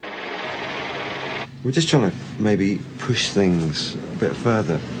We're just trying to maybe push things a bit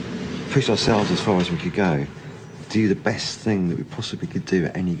further, push ourselves as far as we could go, do the best thing that we possibly could do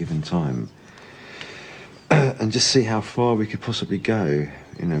at any given time, and just see how far we could possibly go,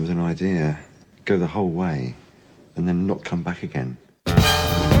 you know, with an idea, go the whole way, and then not come back again.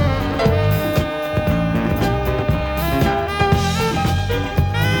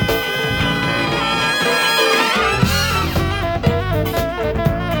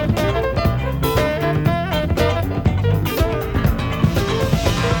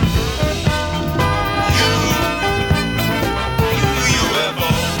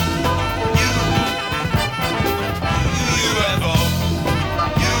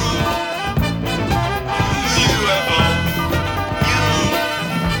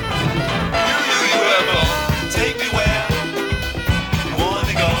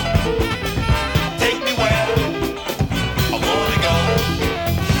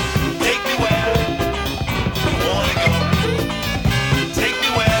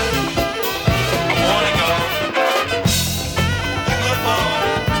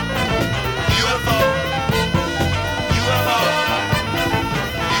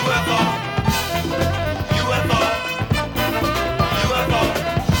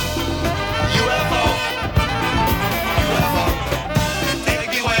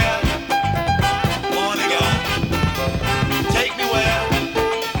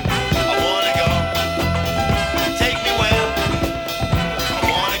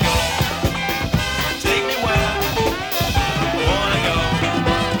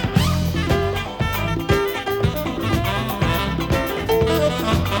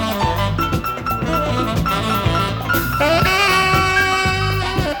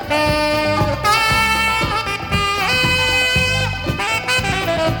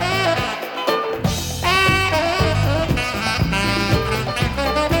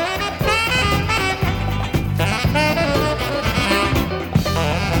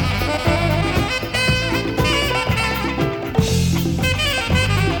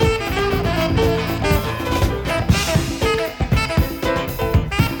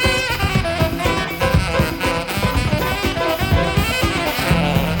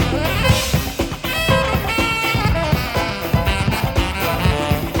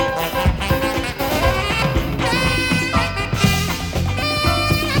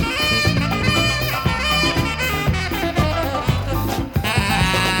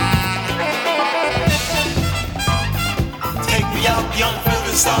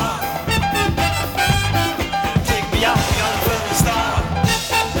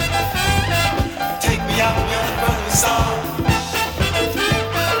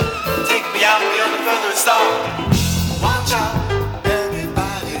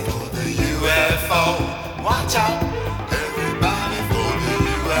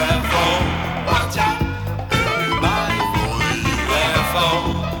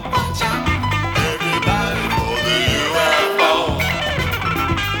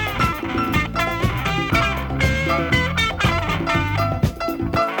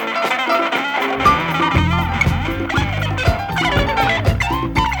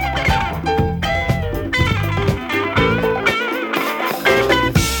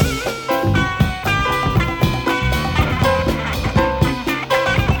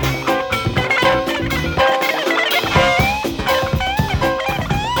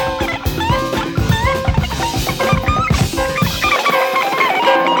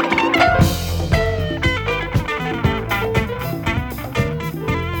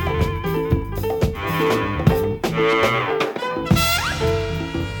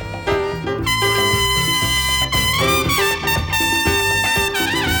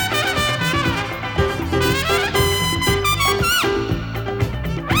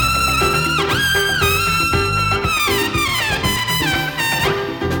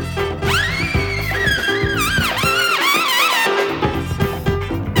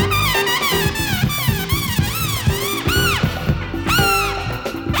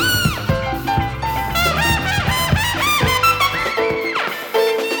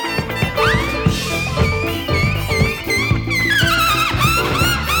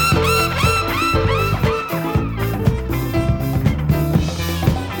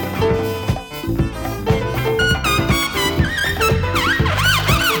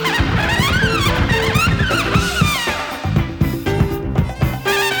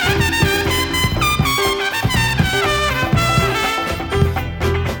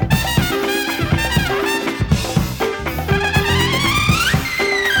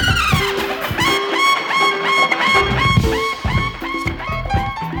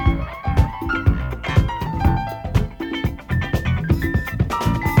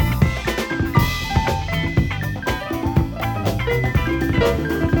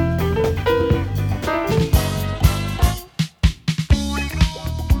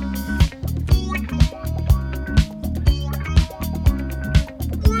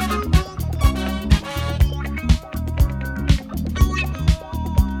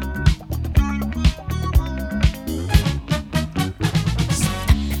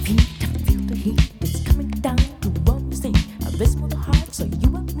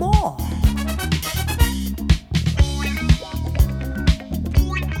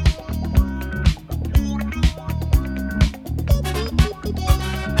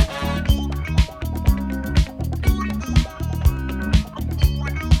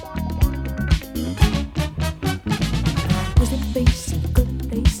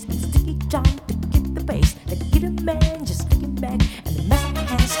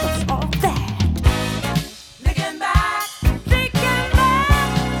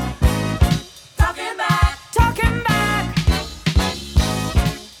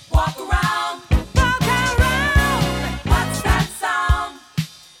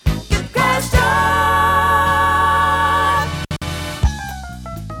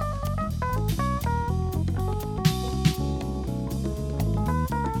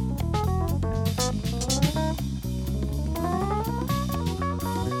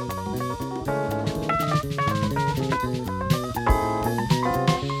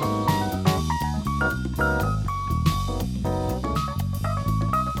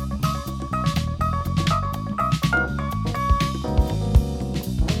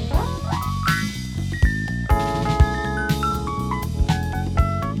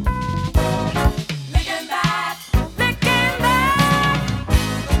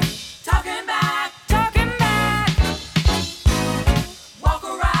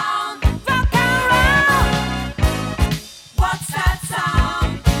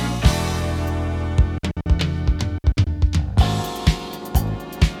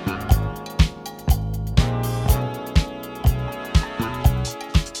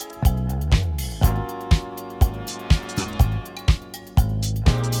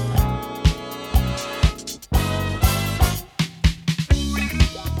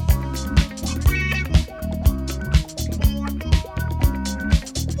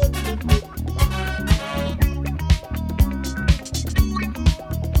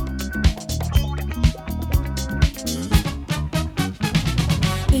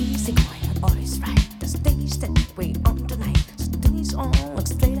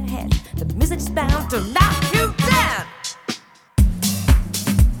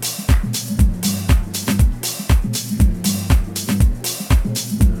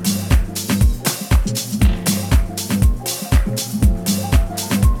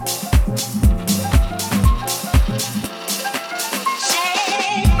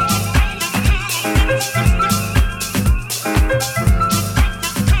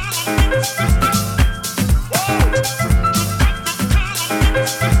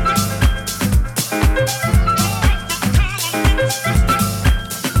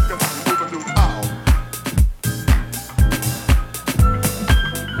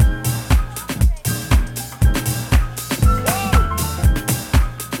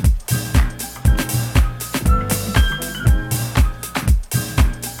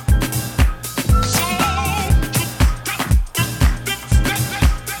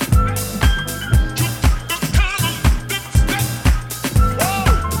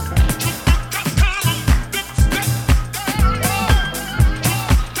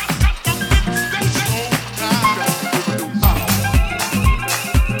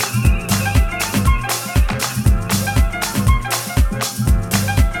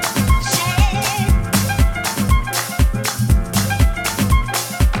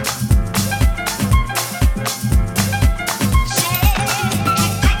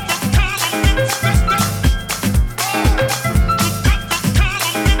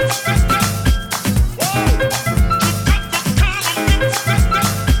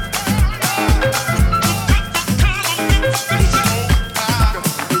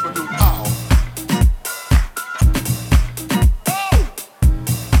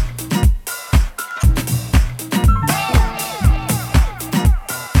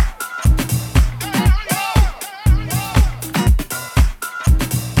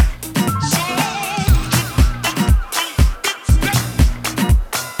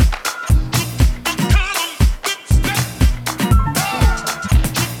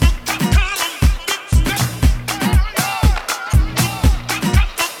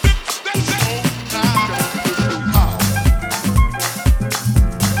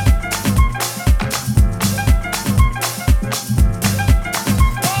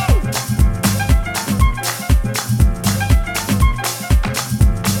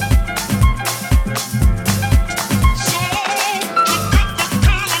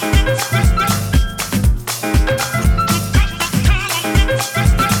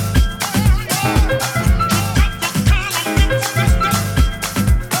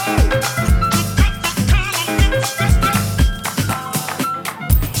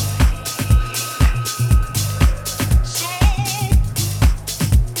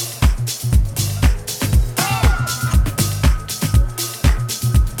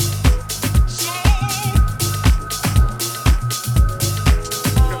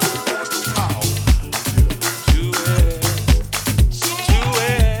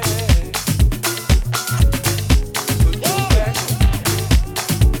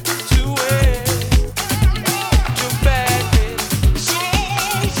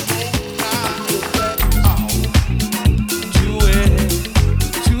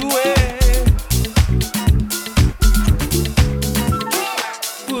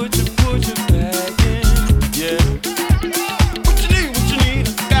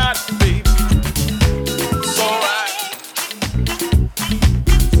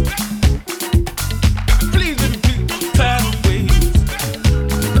 Please repeat tidal waves.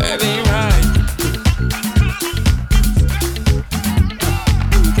 That ain't right.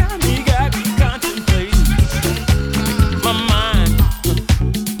 Got me contemplating my mind.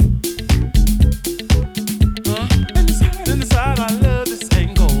 Inside, I love this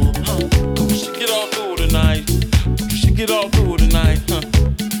angle. We should get all through tonight. We should get all through tonight.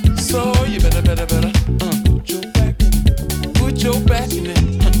 So you better put your back in it.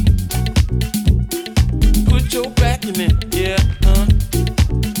 Put your back in it. Yeah.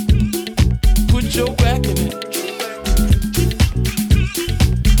 Put your back in it.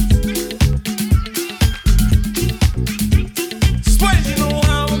 Swear you know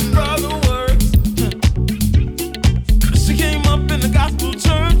how a brother works. She came up in the gospel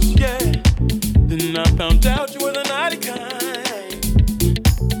church, yeah. Then I found out you were the naughty kind.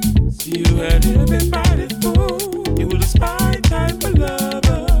 See, you had everybody fooled. You were the spy type of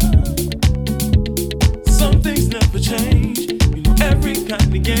lover. Some things never change. You know every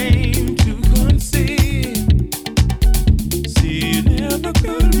kind of game to conceive. See, you never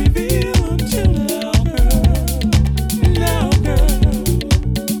could reveal until now, girl. Now, girl,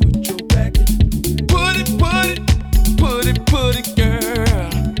 put your back in. Put it, girl,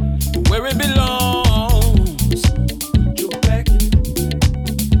 where it belongs. Put your back in.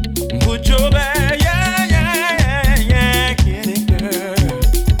 Put your back, yeah, in it, girl.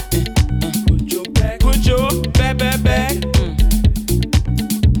 Put your back, back.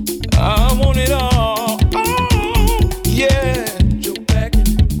 I want it all. Oh, yeah. Put your back in.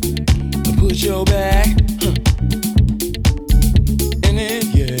 Put your back in it,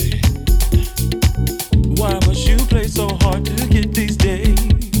 yeah. Why must you play so hard to get these days?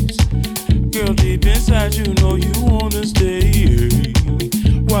 Girl, deep inside you know you wanna stay.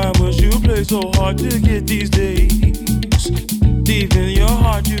 Why must you play so hard to get these days? Deep in your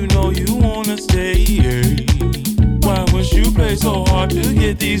heart you know you wanna stay. Why must you play so hard to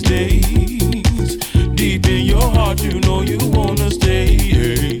get these days? Deep in your heart you know you wanna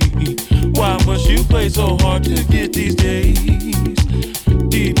stay. Why must you play so hard to get these days?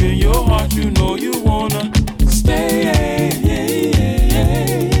 Deep in your heart you know you wanna stay.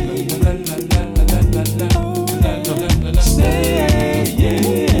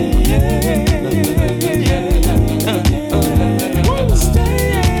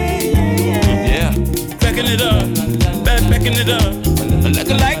 Yeah, backing it up, backing it up, like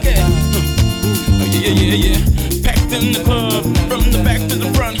I like it. Yeah. Packed in the club, from the back to the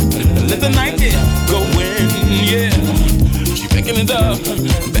front, let the night get going. Yeah, she backing it up,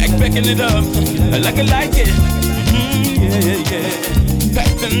 backing it up, like I like it. Yeah.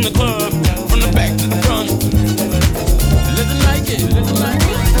 Packed in the club, from the back to the front, let the night get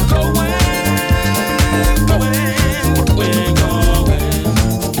going.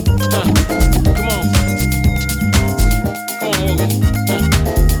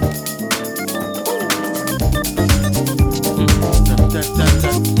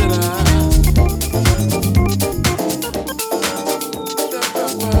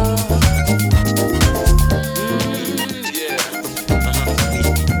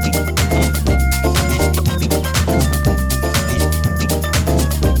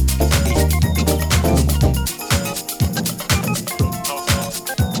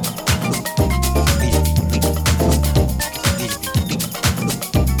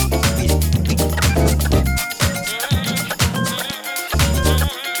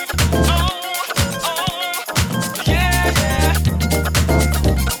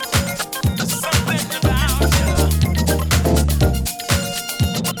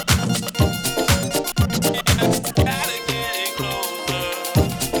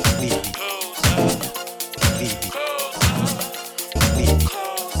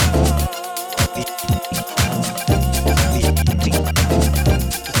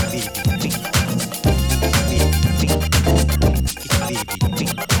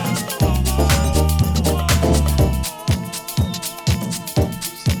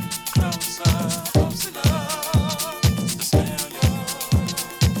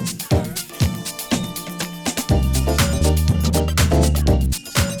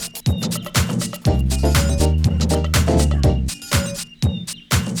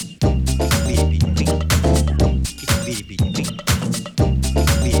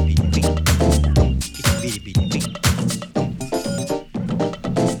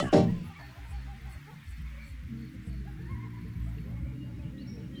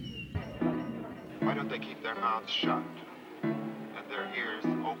 Come on, shut and their ears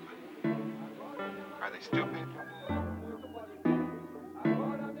open. Are they stupid?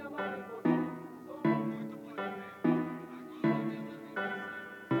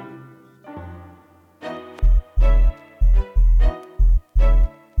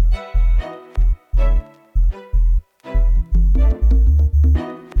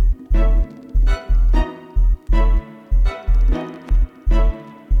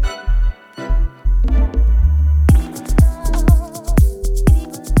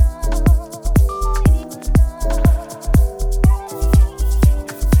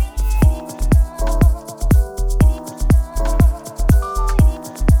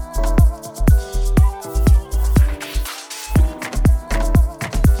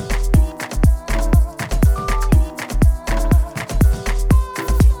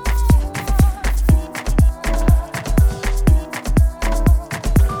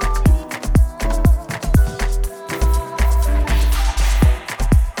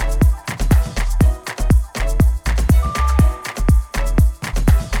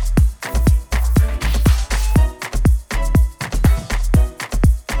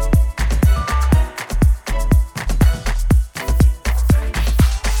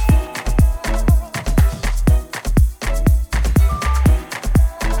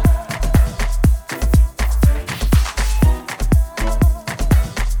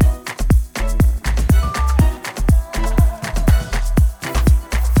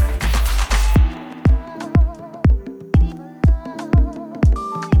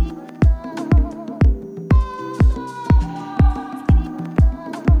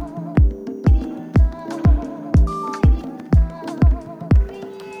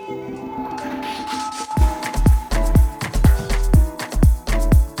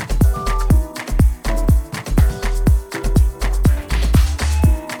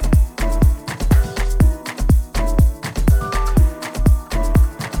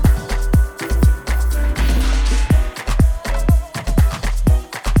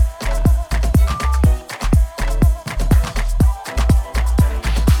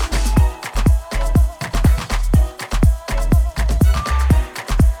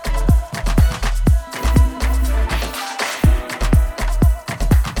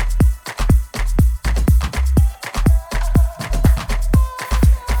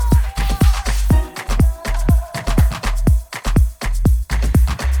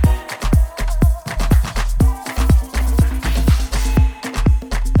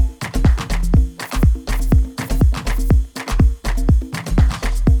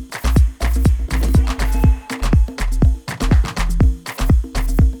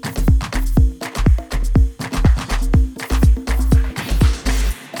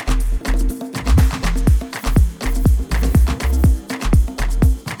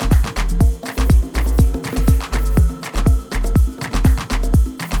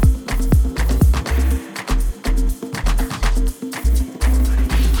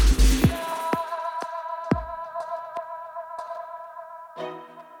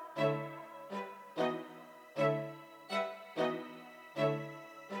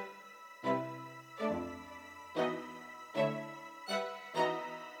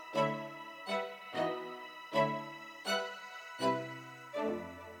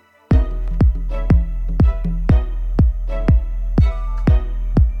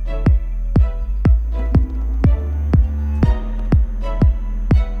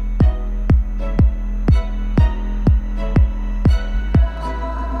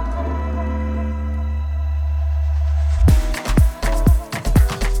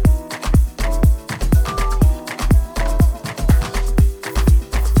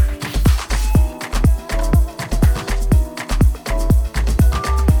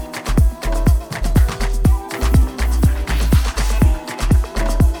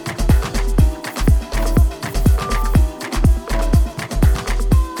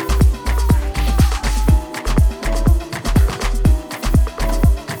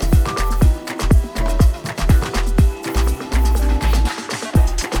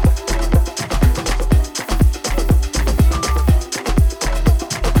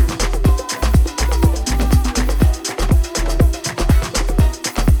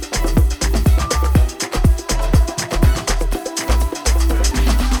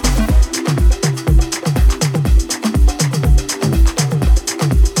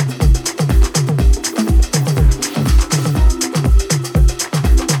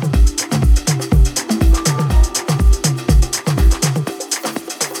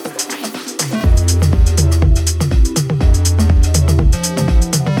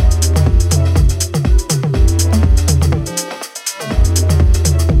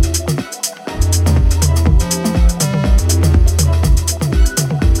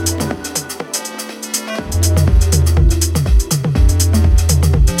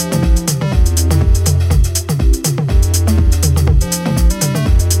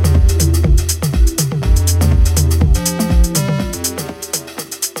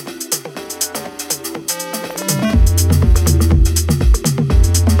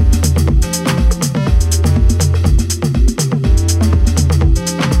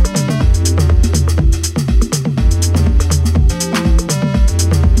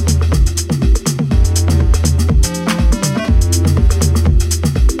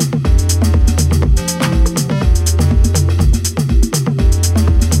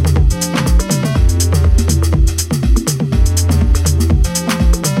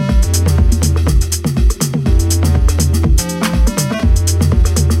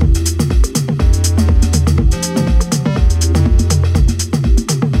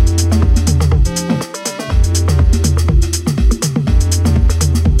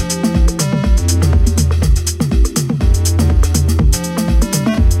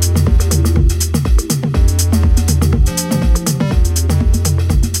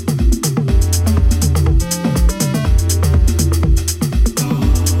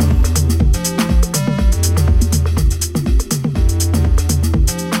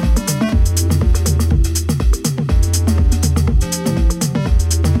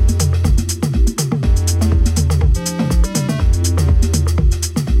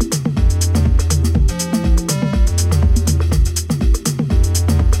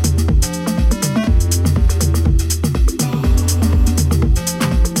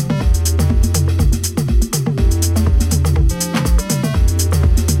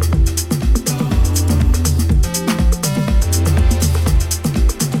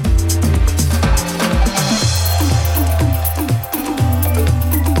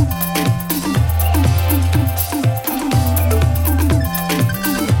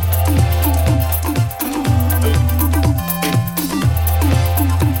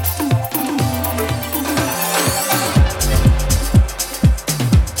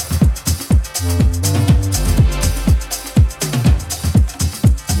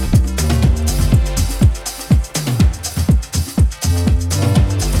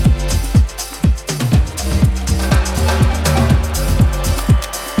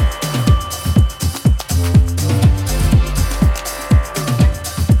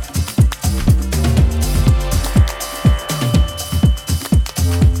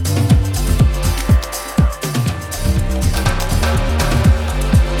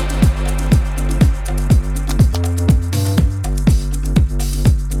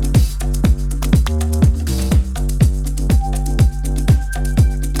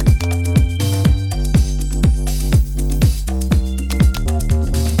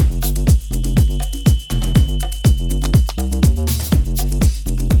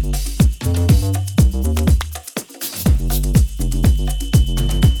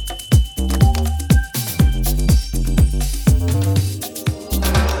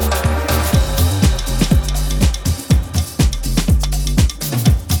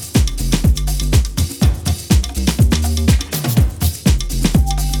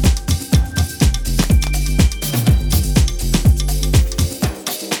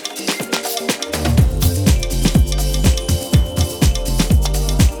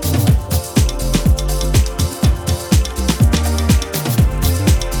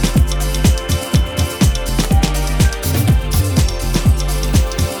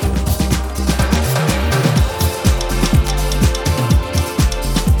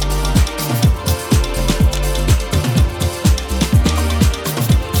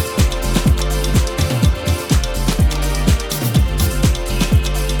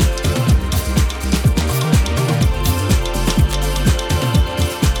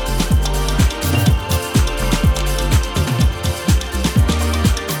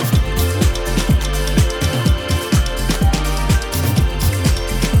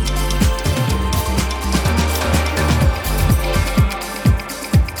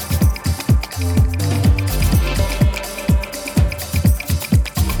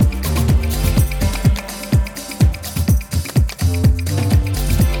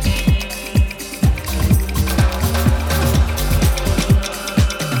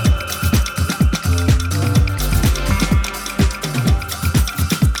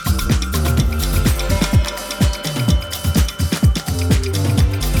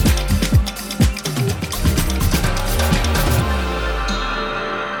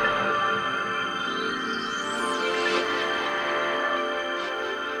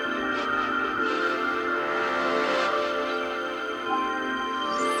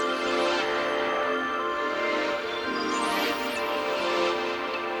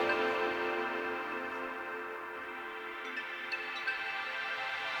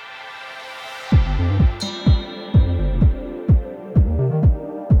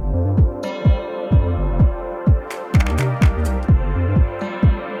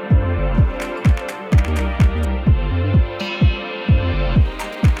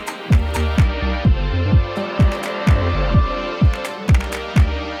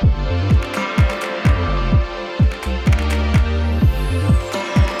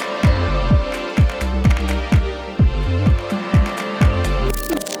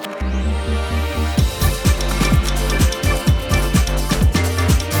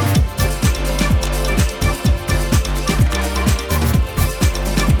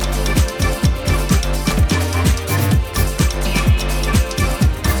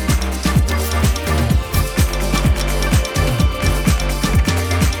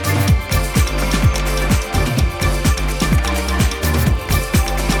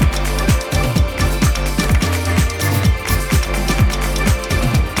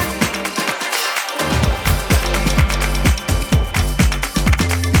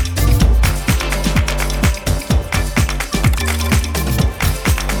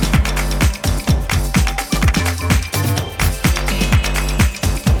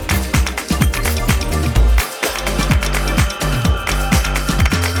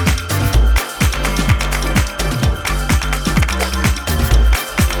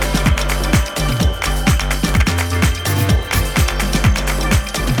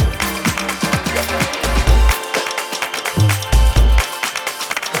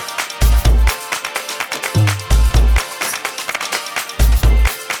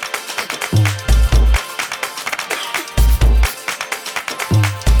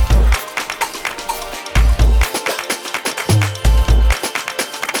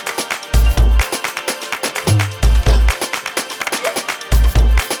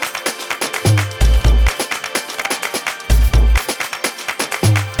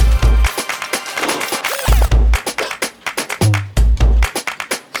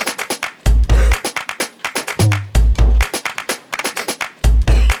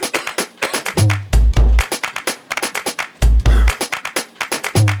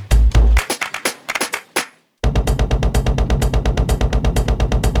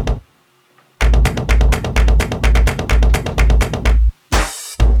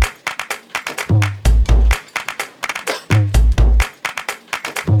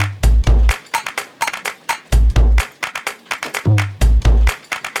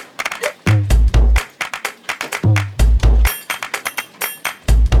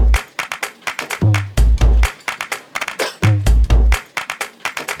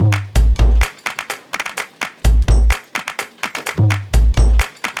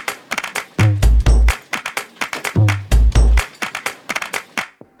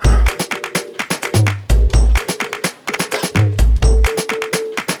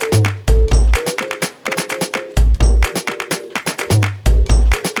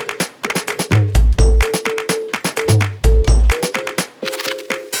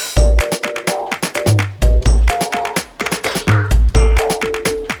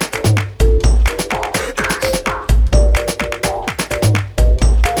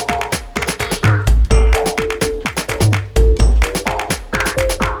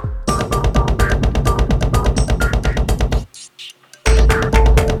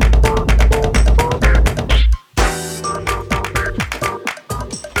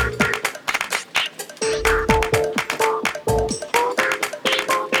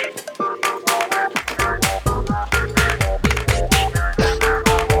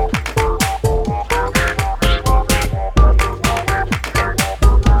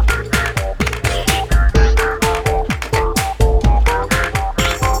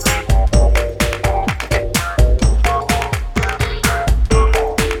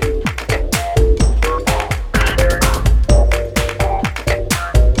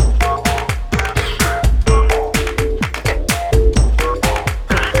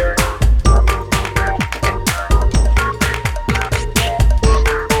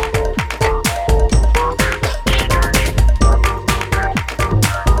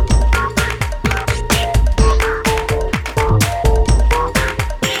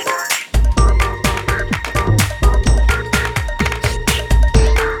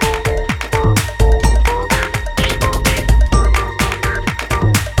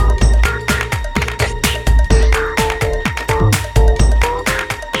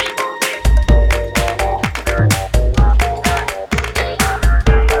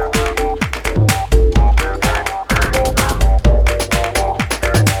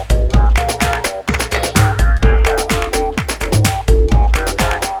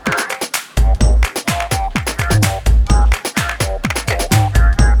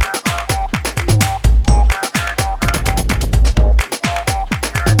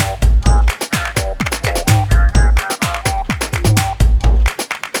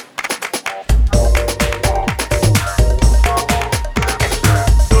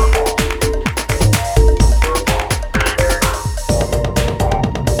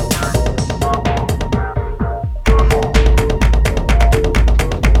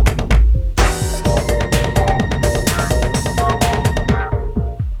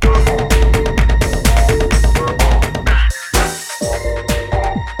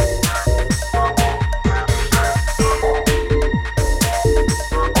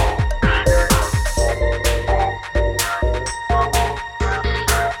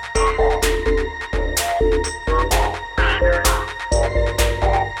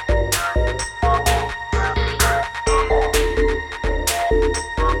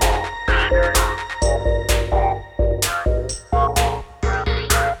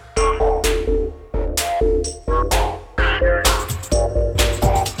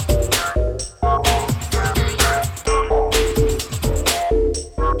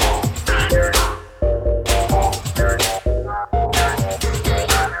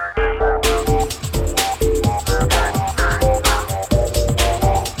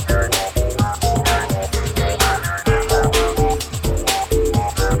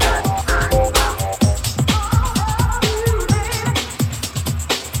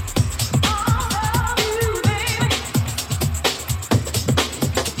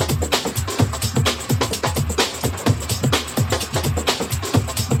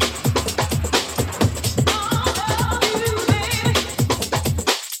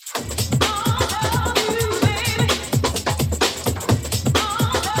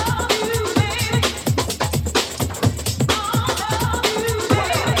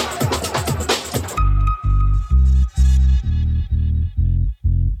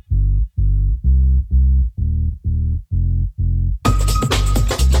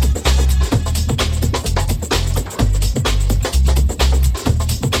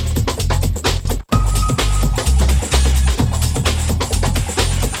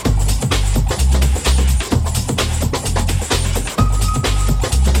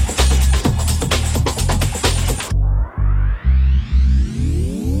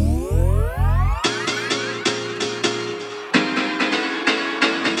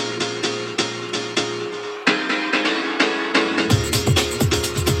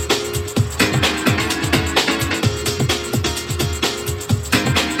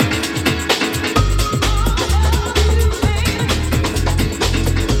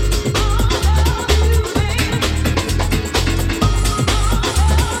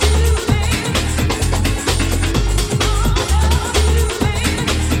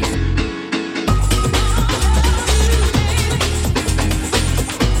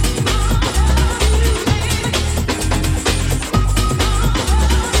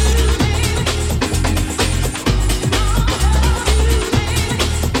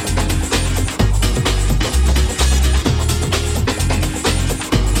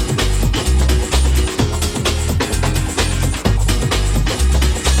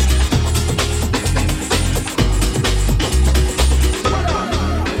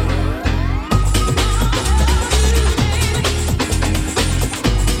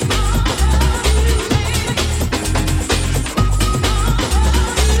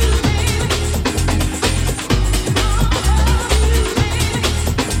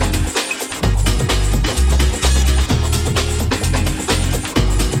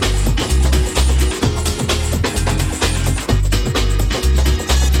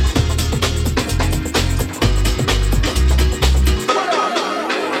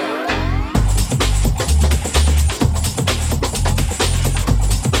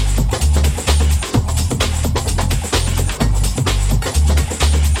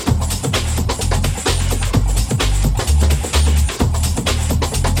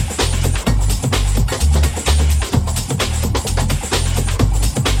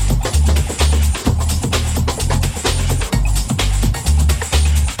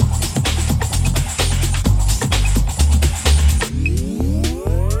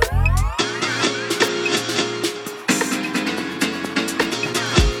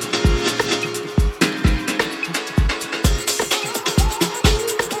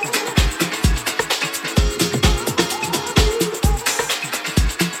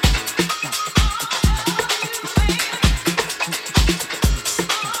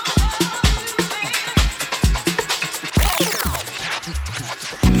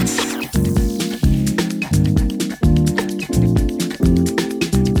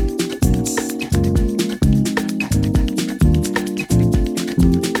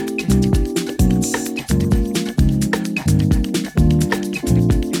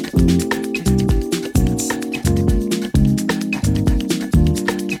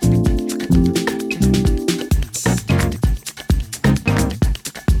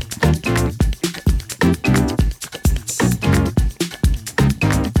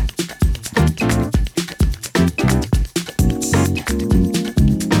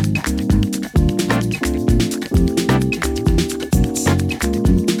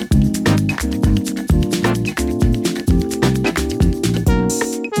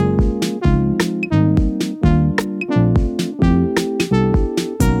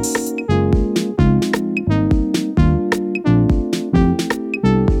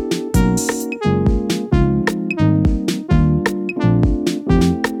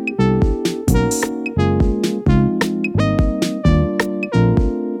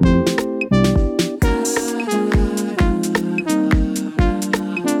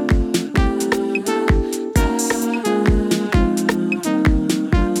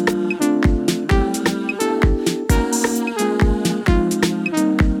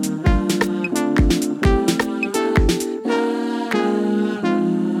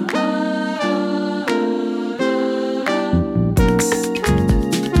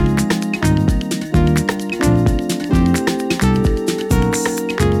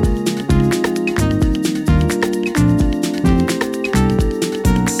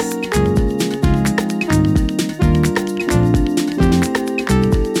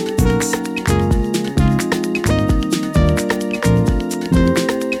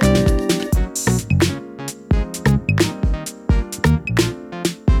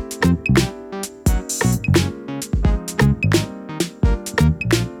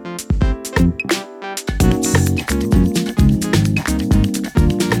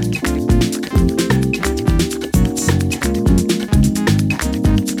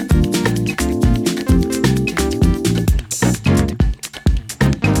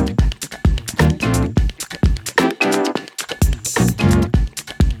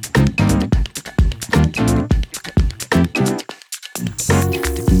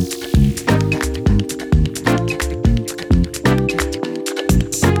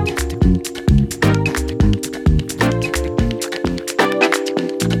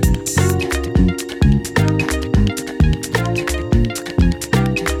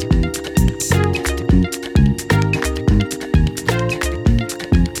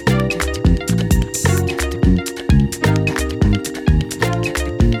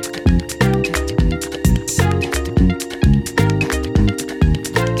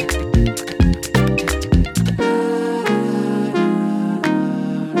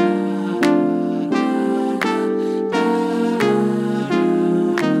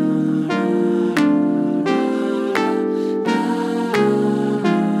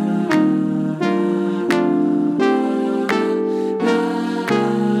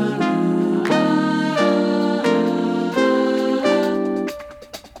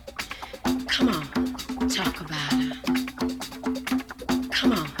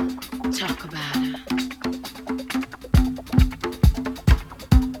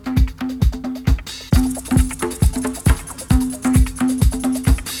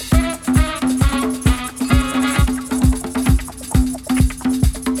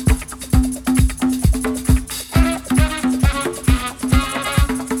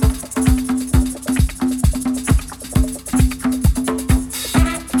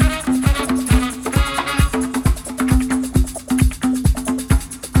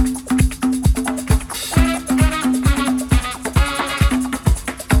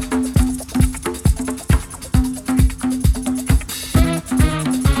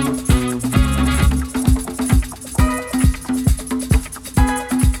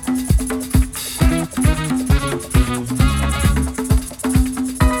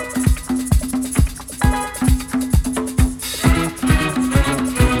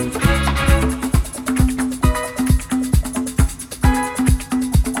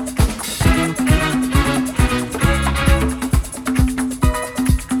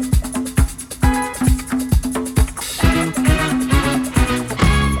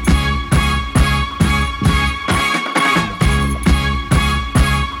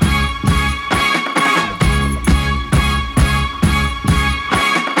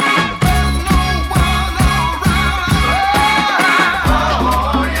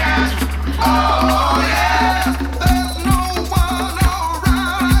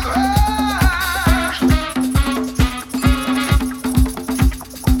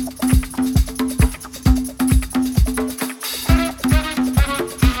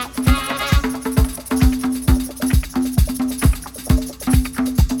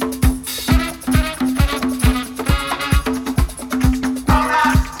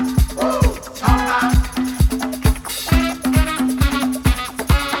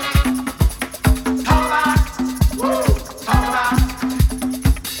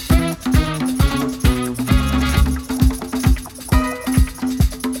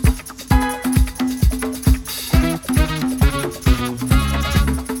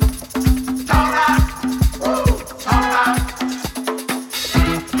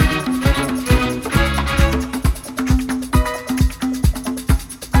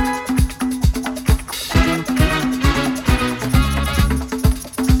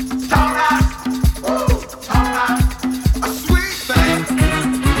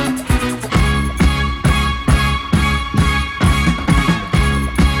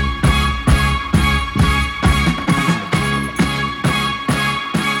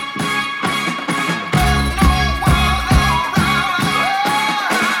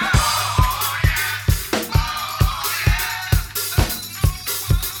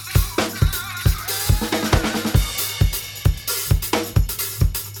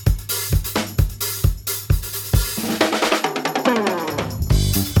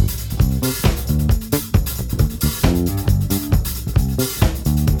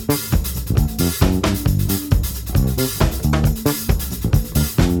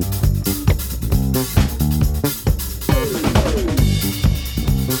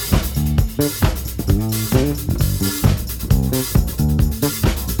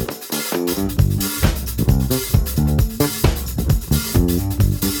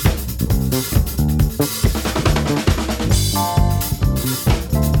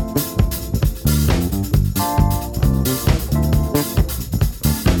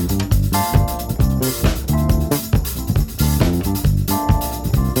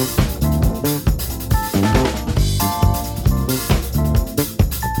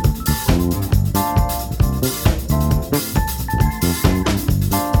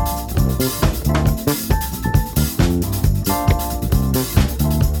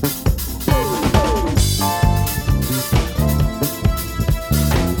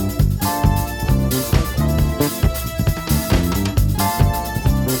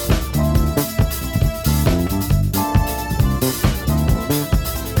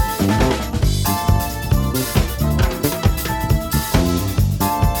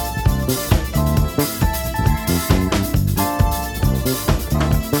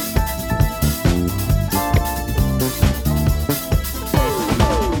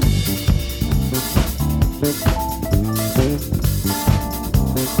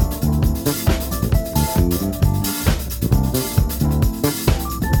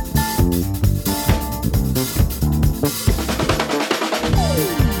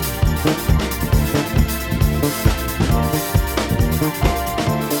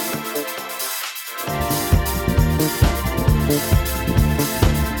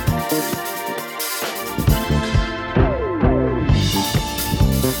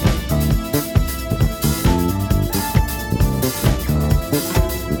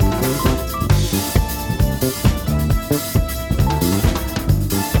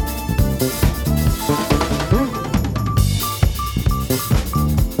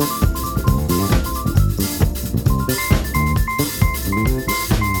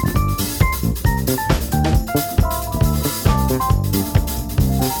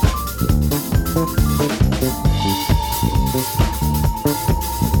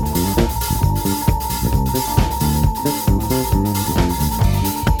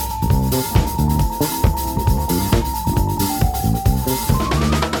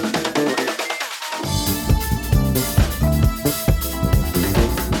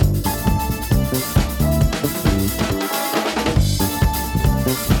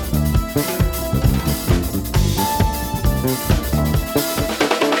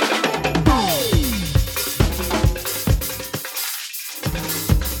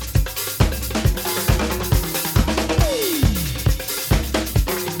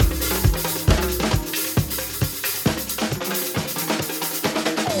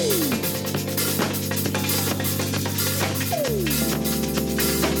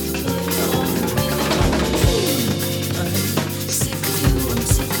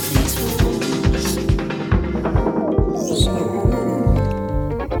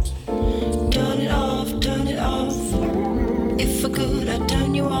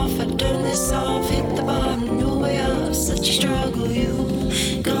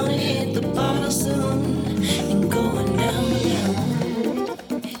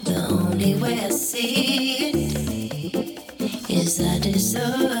 only way I see it is I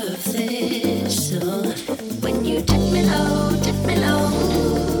deserve this. So when you tip me low,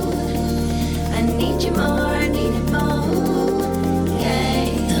 I need you more, I need it more. Yeah,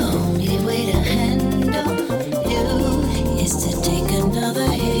 the only way to handle you is to take another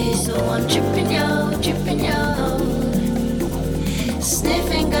hit. So I'm tripping yo,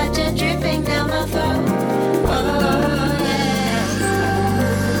 sniffing, got you dripping down my throat. Oh yeah.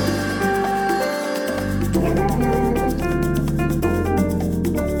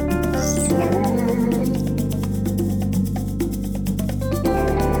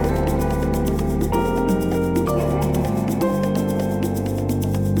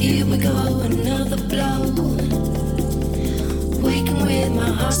 Here we go, another blow. Waking with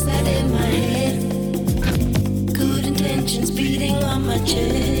my heart set in my head. Good intentions beating on my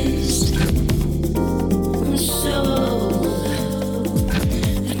chest. So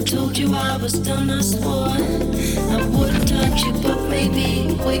I told you I was done, I swore I wouldn't touch you, but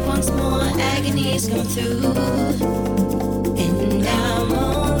maybe wait once more. Agonies come through, and I'm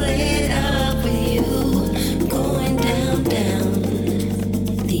all lit up with you, going down, down.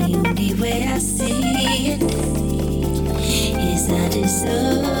 The only way I see it is I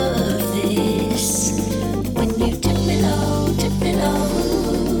deserve this. When you tip me low,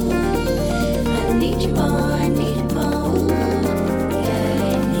 I need you more, I need it more.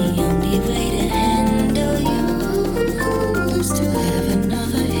 Yeah, the only way to handle you is to have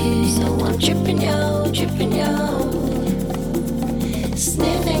another hit. So I'm tripping yo,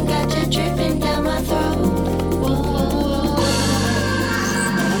 sniffing, got you dripping down my throat. Whoa.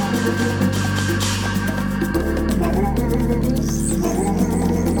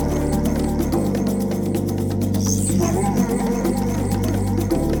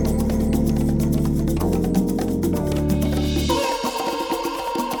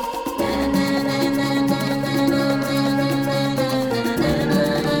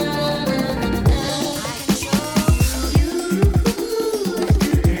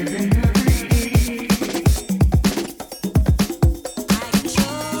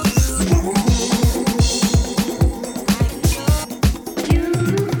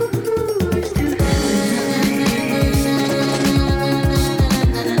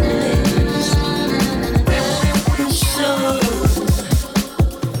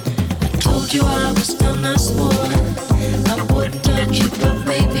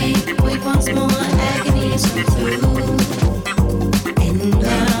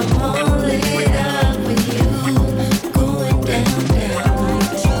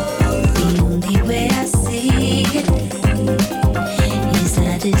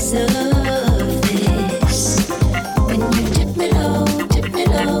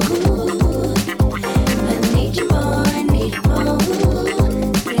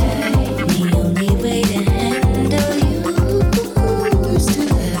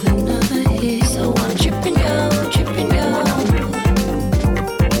 Tripping yo,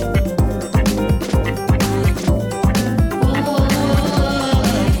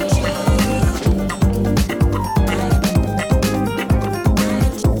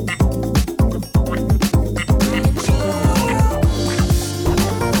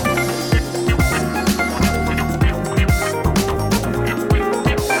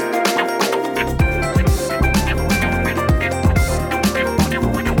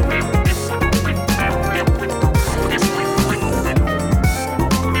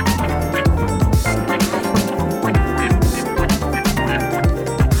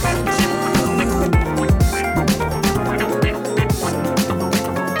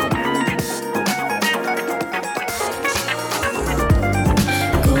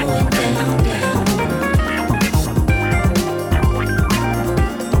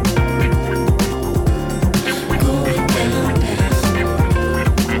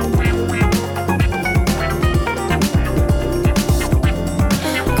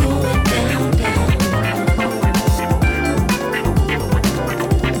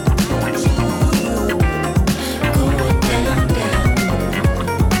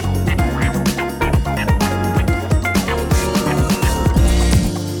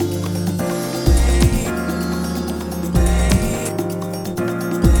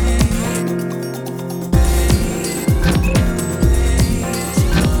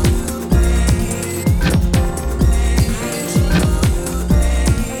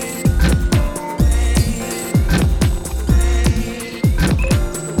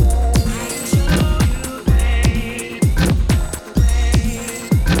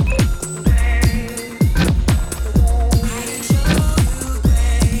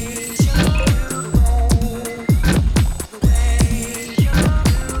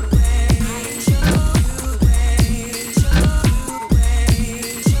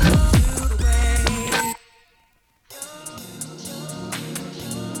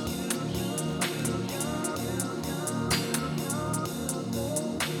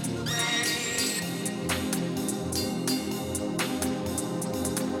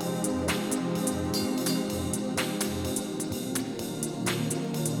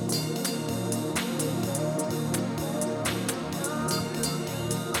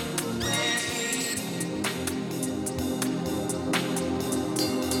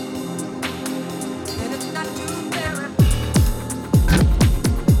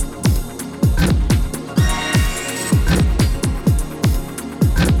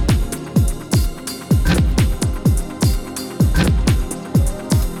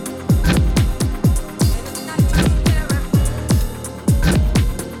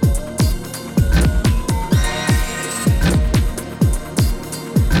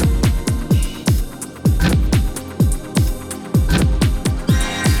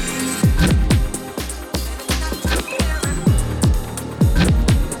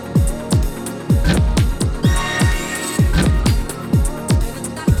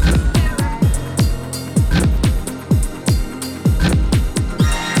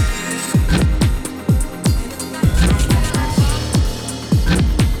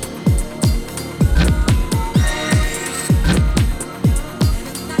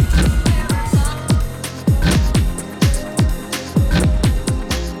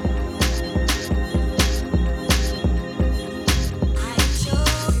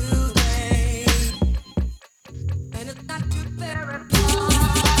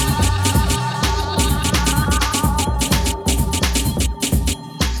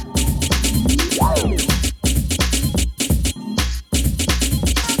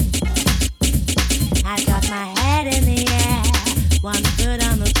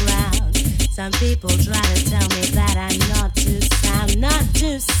 ground. Some people try to tell me that I'm not to sound, not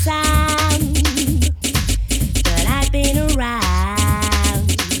to sound. But I've been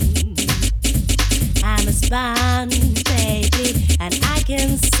around. I'm a sponge, baby, and I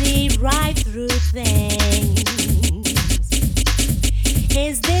can see right through things.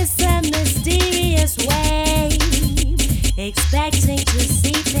 Is this a mysterious way? Expecting to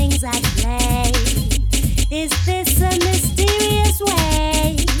see things at play. Is this a mysterious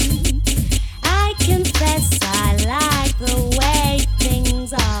way? I confess I like the way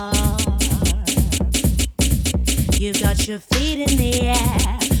things are. You've got your feet in the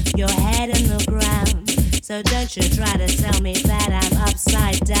air, your head in the ground. So don't you try to tell me that I'm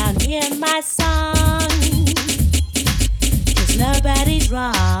upside down. Hear my song, 'cause nobody's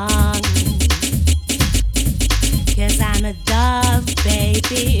wrong. 'Cause I'm a dove,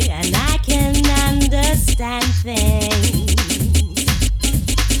 baby, and I can understand things.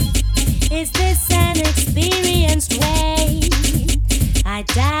 Is this an experienced way? I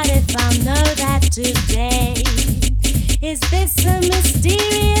doubt if I'll know that today. Is this a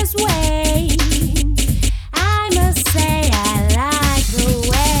mysterious way? I must say I like the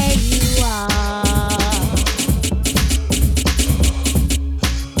way you are.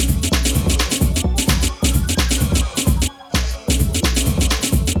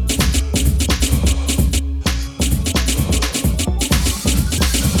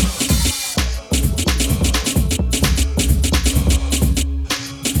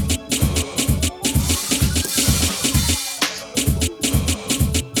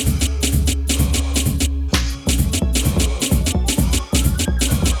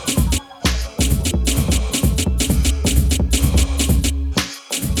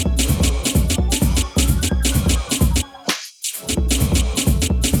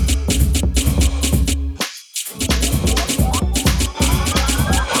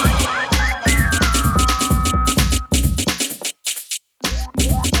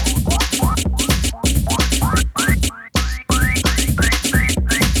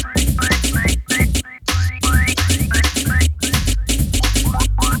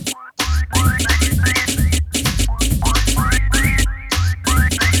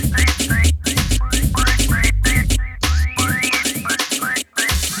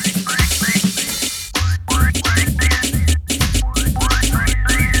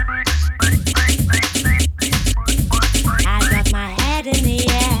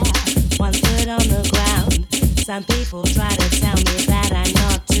 Some people try to tell me that I'm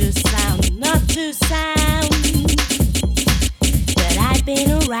not to sound, not to sound. But I've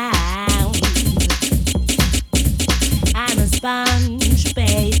been around. I'm a sponge,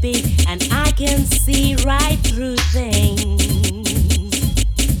 baby, and I can see right through things.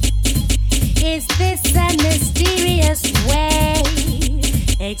 Is this a mysterious way?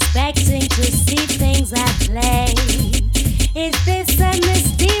 Expecting to see things at play. Is this a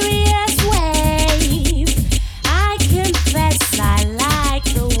mysterious way? I confess I like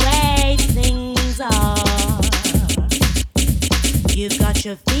the way things are. You've got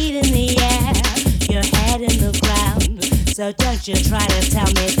your feet in the air, your head in the ground. So don't you try to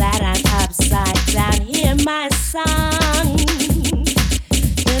tell me that I'm upside down. Hear my song,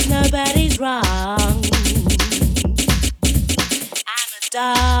 'cause nobody's wrong. I'm a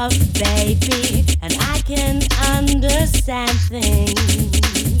dove, baby, and I can understand things.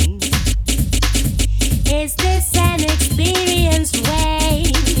 Is this an experienced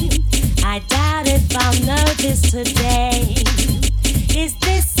way? I doubt if I'll know this today. Is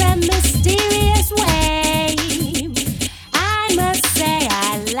this a mysterious way? I must say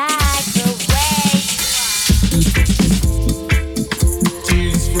I like the way.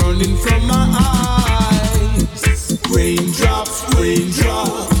 Tears running from my eyes. Raindrops,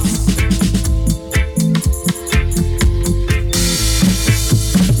 raindrops.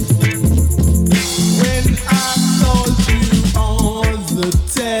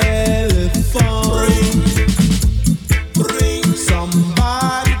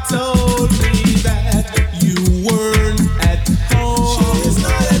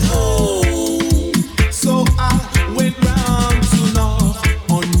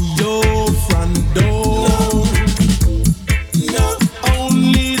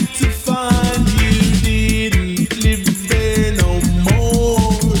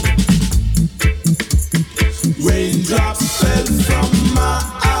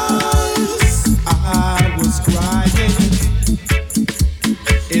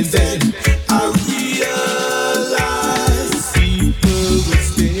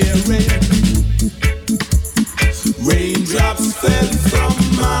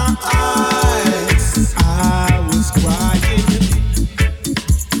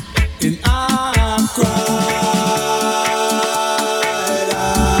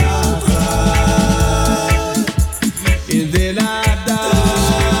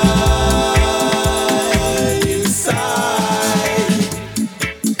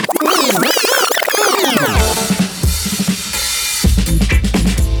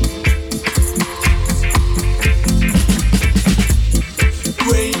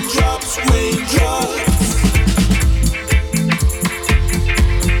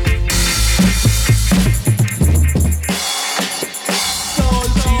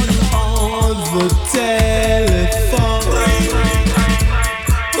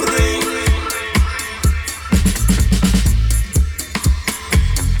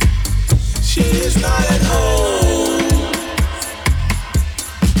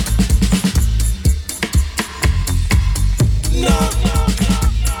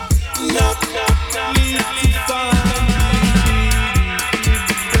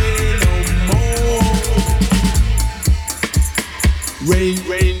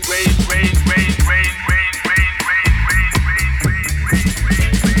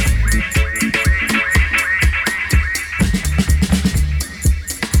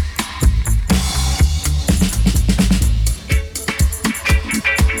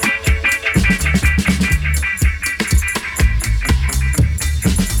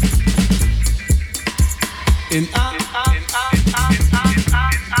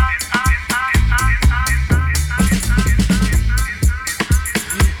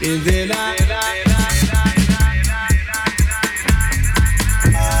 And then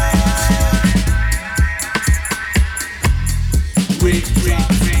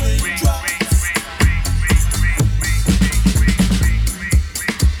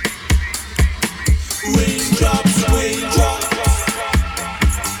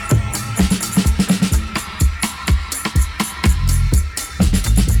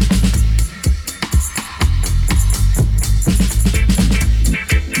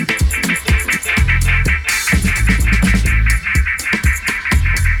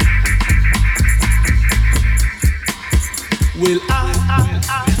will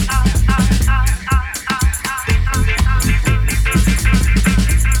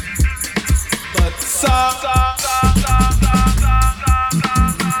but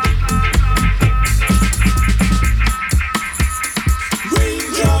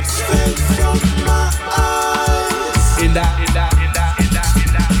raindrops fell from my eyes, and I realize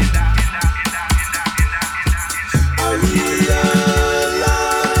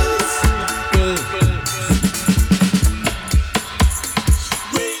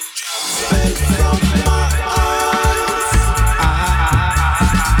raindrops fell from my eyes.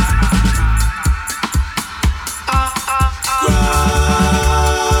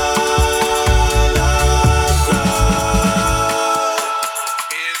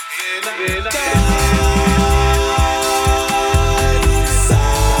 Cry, cry.